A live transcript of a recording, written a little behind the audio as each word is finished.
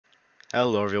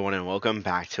Hello everyone and welcome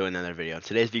back to another video. In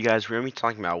today's video guys, we're going to be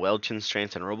talking about weld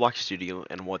constraints and Roblox Studio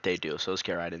and what they do. So let's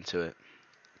get right into it.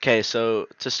 Okay, so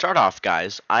to start off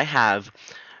guys, I have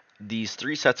these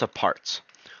three sets of parts.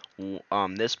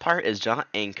 This part is not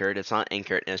anchored,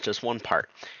 and it's just one part.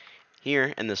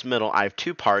 Here in this middle, I have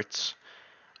two parts,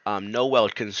 no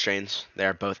weld constraints, they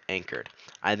are both anchored.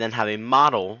 I then have a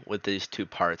model with these two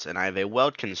parts and I have a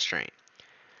weld constraint.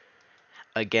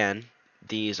 Again,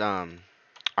 these are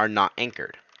not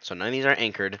anchored. So none of these are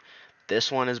anchored.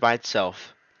 This one is by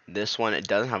itself. This one, it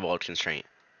doesn't have a weld constraint.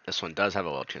 This one does have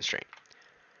a weld constraint.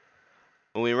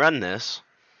 When we run this,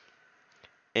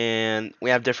 and we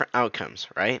have different outcomes,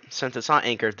 right? Since it's not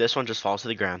anchored, this one just falls to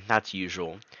the ground. That's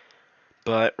usual.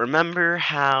 But remember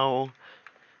how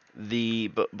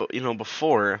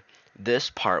before this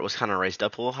part was kind of raised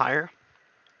up a little higher,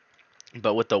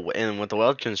 but with the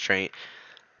weld constraint,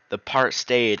 the part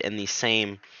stayed in the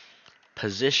same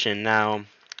position. Now,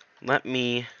 let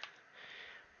me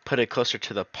put it closer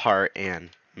to the part and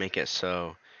make it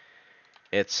so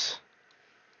it's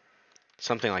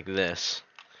something like this,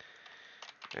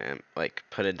 and like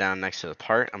put it down next to the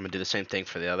part. I'm gonna do the same thing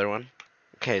for the other one.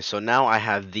 Okay, so now I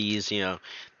have these,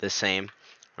 the same.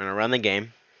 I'm gonna run the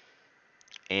game,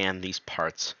 and these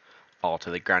parts fall to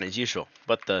the ground as usual.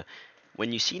 But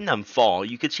when you see them fall,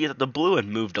 you could see that the blue had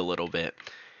moved a little bit.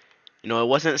 It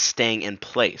wasn't staying in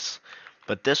place.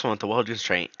 But this one with the weld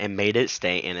constraint, it made it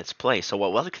stay in its place. So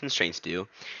what weld constraints do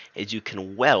is you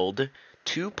can weld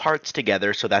two parts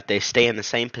together so that they stay in the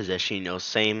same position,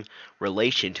 same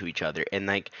relation to each other, and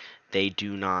like they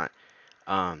do not,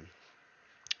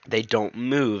 they don't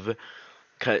move.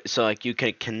 So like you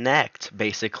can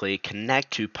basically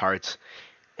connect two parts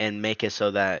and make it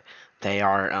so that they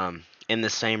are in the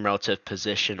same relative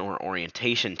position or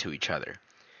orientation to each other.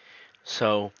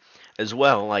 So as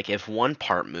well, like if one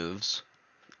part moves,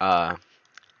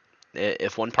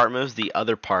 the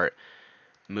other part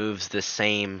moves the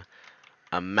same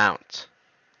amount.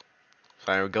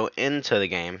 So I would go into the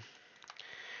game.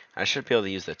 I should be able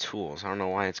to use the tools. I don't know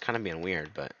why it's kind of being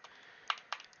weird, but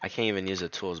I can't even use the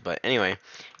tools. But anyway,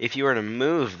 if you were to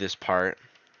move this part,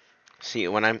 see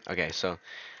when I'm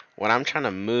trying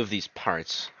to move these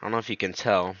parts, I don't know if you can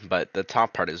tell, but the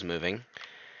top part is moving.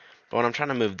 But when I'm trying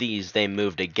to move these, they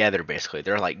move together basically.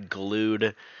 They're like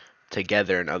glued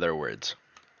together, in other words.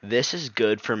 This is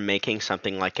good for making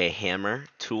something like a hammer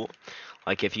tool.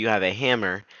 Like if you have a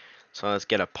hammer, so let's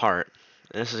get a part.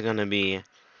 This is going to be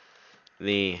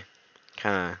the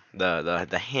kind of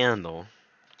the handle.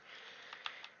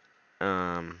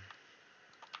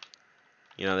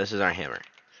 This is our hammer.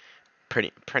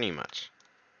 Pretty much.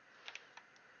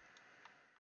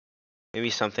 Maybe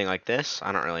something like this.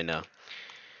 I don't really know.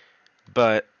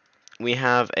 But we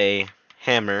have a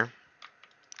hammer,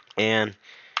 and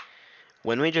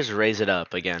when we just raise it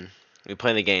up again, we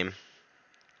play the game,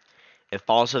 it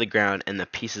falls to the ground and the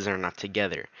pieces are not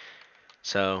together.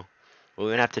 So what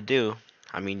we would have to do,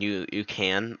 I mean, you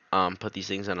can put these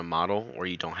things in a model, or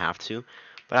you don't have to,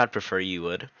 but I'd prefer you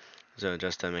would, so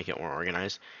just to make it more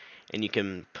organized. And you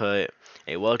can put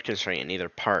a weld constraint in either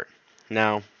part.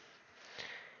 Now,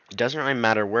 it doesn't really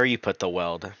matter where you put the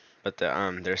weld, but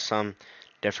there's some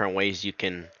different ways you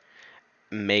can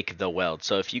make the weld.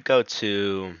 So if you go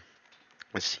to,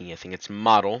 let's see, I think it's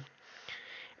model,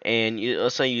 and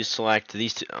let's say you select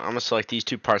these two. I'm gonna select these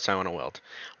two parts I want to weld.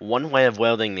 One way of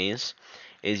welding these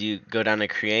is you go down to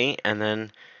create and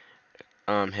then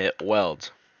hit weld.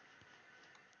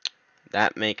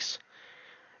 That makes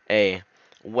a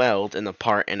weld in the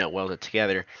part and it weld it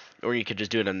together. Or you could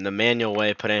just do it in the manual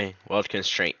way, put a weld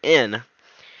constraint in.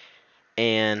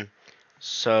 And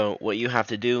so what you have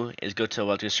to do is go to the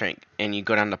weld constraint and you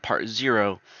go down to part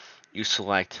 0. You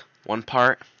select one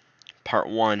part. Part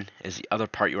 1 is the other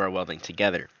part you are welding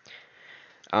together.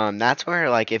 That's where,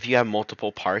 like, if you have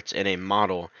multiple parts in a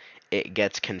model, it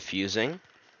gets confusing.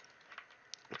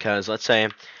 Because let's say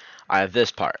I have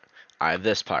this part, I have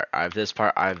this part, I have this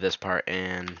part, I have this part,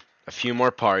 and a few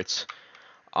more parts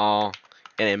all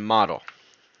in a model.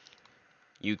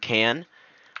 You can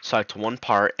select one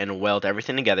part and weld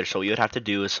everything together. So what you would have to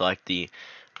do is select the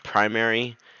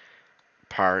primary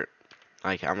part,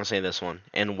 like I'm gonna say this one,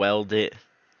 and weld it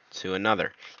to another.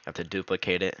 You have to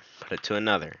duplicate it, put it to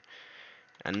another.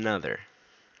 That's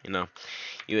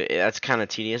kind of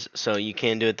tedious, so you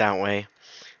can do it that way.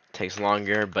 It takes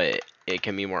longer, but it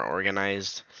can be more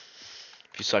organized.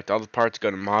 If you select all the parts,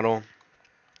 go to model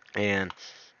and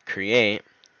create,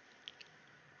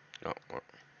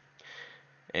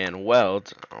 and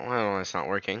weld. Well, it's not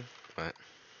working, but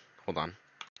hold on.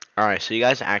 Alright, so you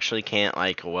guys actually can't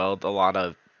like weld a lot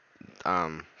of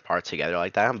are together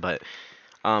like that. But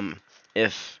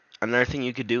if another thing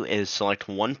you could do is select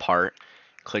one part,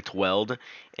 click weld,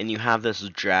 and you have this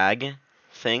drag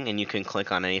thing, and you can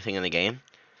click on anything in the game,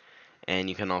 and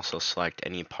you can also select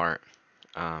any part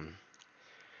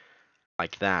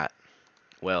like that,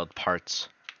 weld parts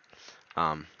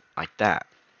like that.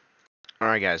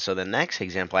 Alright guys, so the next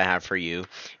example I have for you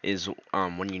is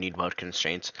when you need weld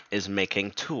constraints is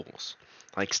making tools,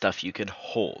 like stuff you could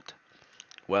hold.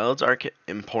 Welds are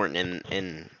important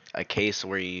in a case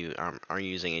where you are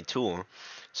using a tool.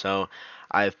 So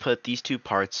I've put these two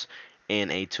parts in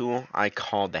a tool I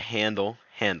called the handle,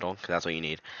 because that's what you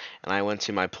need. And I went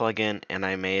to my plugin and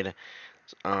I made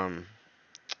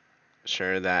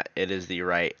sure that it is the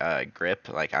right grip,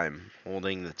 like I'm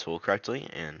holding the tool correctly,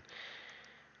 and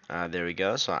there we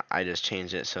go. So I just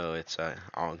changed it so it's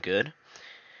all good.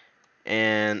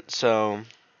 And so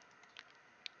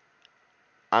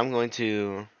I'm going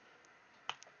to,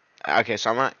 okay, so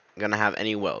I'm not going to have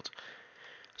any weld.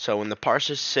 So when the part's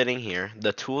just sitting here,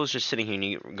 the tool is just sitting here, and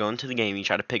you go into the game, you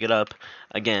try to pick it up,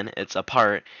 again, it's a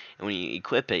part, and when you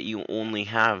equip it, you only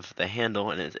have the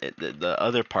handle, and the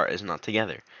other part is not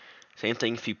together. Same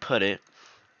thing if you put it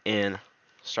in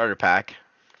starter pack.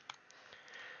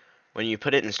 When you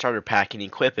put it in starter pack and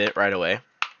equip it right away,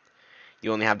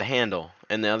 you only have the handle,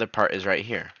 and the other part is right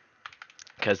here,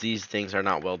 because these things are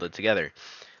not welded together.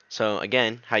 So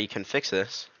again, how you can fix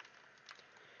this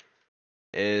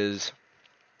is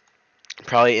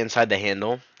probably inside the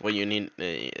handle. What you need,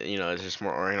 is just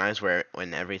more organized, where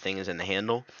when everything is in the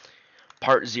handle,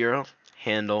 part 0,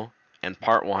 handle, and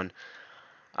part 1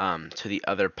 to the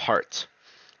other parts.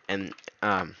 And we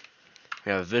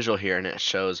have a visual here, and it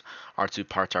shows our two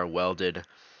parts are welded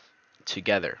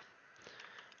together.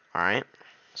 Alright,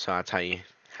 so that's how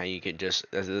you can just,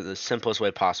 the simplest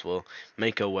way possible,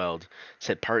 make a weld.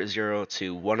 Set part 0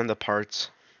 to one of the parts,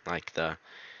 like the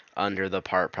under the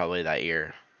part probably that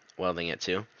you're welding it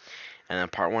to, and then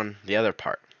part 1 the other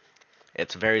part.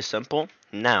 It's very simple.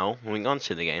 Now when we go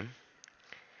into the game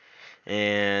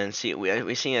and see,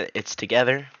 we see it's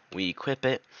together, we equip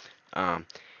it, and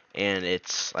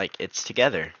it's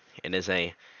together. It is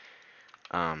a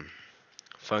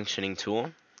functioning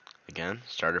tool. Again,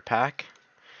 starter pack,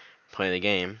 play the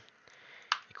game,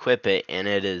 equip it, and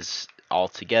it is all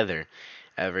together.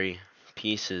 Every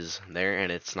piece is there,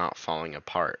 and it's not falling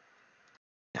apart.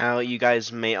 Now, you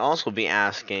guys may also be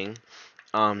asking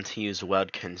to use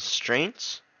weld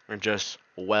constraints or just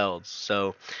welds.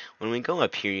 So when we go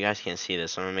up here, you guys can't see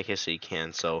this, so I'm gonna make it so you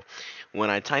can. So when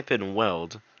I type in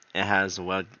weld, it has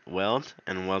weld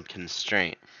and weld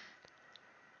constraint.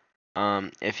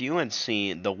 If you would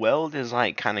see, the weld is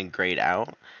like kind of grayed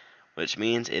out, which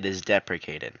means it is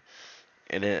deprecated.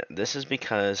 This is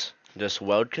because just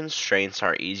weld constraints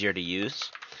are easier to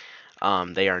use.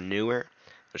 They are newer,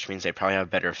 which means they probably have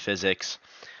better physics.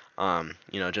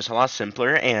 Just a lot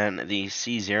simpler. And the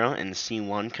C0 and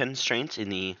C1 constraints in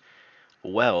the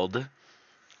weld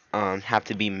have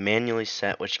to be manually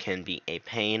set, which can be a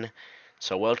pain.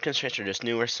 So weld constraints are just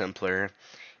newer, simpler.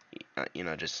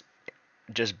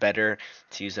 Just better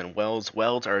to use than welds.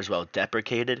 Welds are as well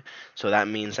deprecated, so that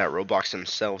means that Roblox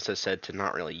themselves has said to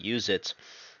not really use it.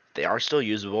 They are still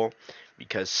usable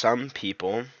because some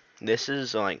people, this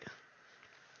is like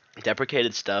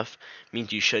deprecated stuff,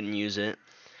 means you shouldn't use it,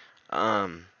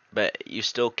 but you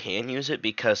still can use it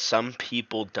because some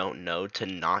people don't know to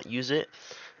not use it.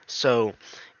 So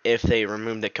if they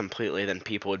removed it completely, then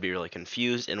people would be really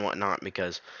confused and whatnot,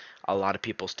 because a lot of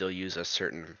people still use a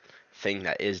certain thing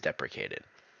that is deprecated.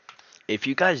 If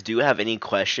you guys do have any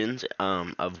questions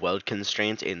of weld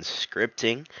constraints in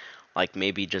scripting, like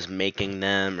maybe just making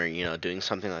them or doing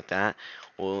something like that,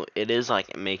 well, it is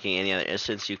like making any other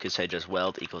instance. You could say just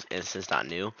weld equals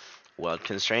instance.new weld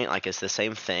constraint, like it's the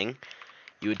same thing.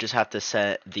 You would just have to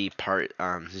set the part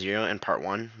 0 and part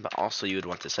 1, but also you would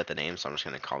want to set the name, so I'm just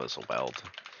going to call this a weld.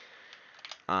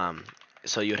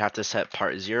 So you would have to set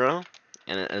part 0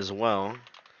 and as well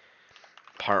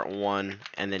part 1,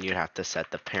 and then you'd have to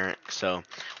set the parent. So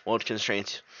weld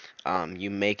constraints, you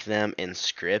make them in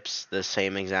scripts the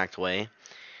same exact way.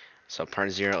 So part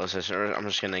 0 is just, I'm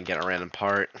just going to get a random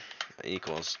part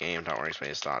equals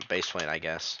game.workspace.baseplate, I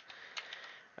guess.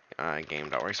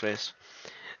 Game.workspace.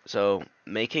 So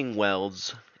making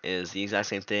welds is the exact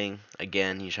same thing.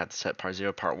 Again, you just have to set part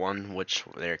 0, part 1, which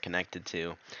they're connected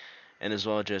to, and as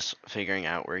well just figuring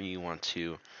out where you want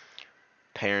to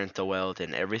parent the weld,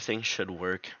 and everything should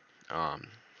work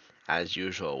as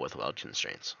usual with weld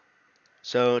constraints.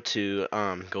 So to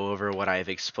go over what I've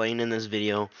explained in this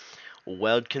video,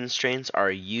 weld constraints are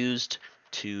used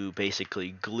to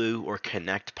basically glue or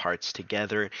connect parts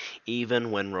together,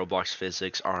 even when Roblox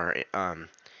physics are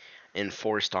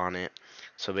enforced on it.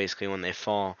 So basically, when they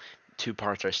fall, two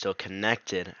parts are still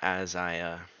connected, as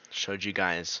I showed you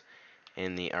guys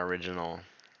in the original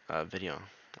video.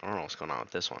 I don't know what's going on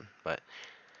with this one, but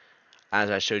as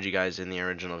I showed you guys in the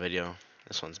original video,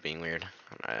 this one's being weird.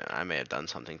 I may have done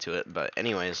something to it, but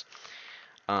anyways,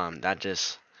 that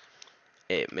just,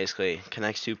 it basically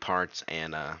connects two parts,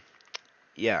 and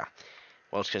yeah,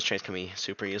 WorldConstraints can be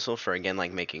super useful for, again,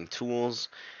 like making tools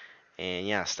and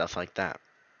yeah, stuff like that.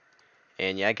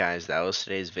 And yeah, guys, that was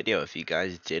today's video. If you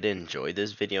guys did enjoy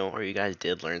this video, or you guys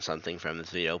did learn something from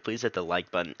this video, please hit the like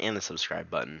button and the subscribe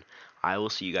button. I will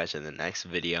see you guys in the next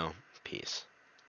video. Peace.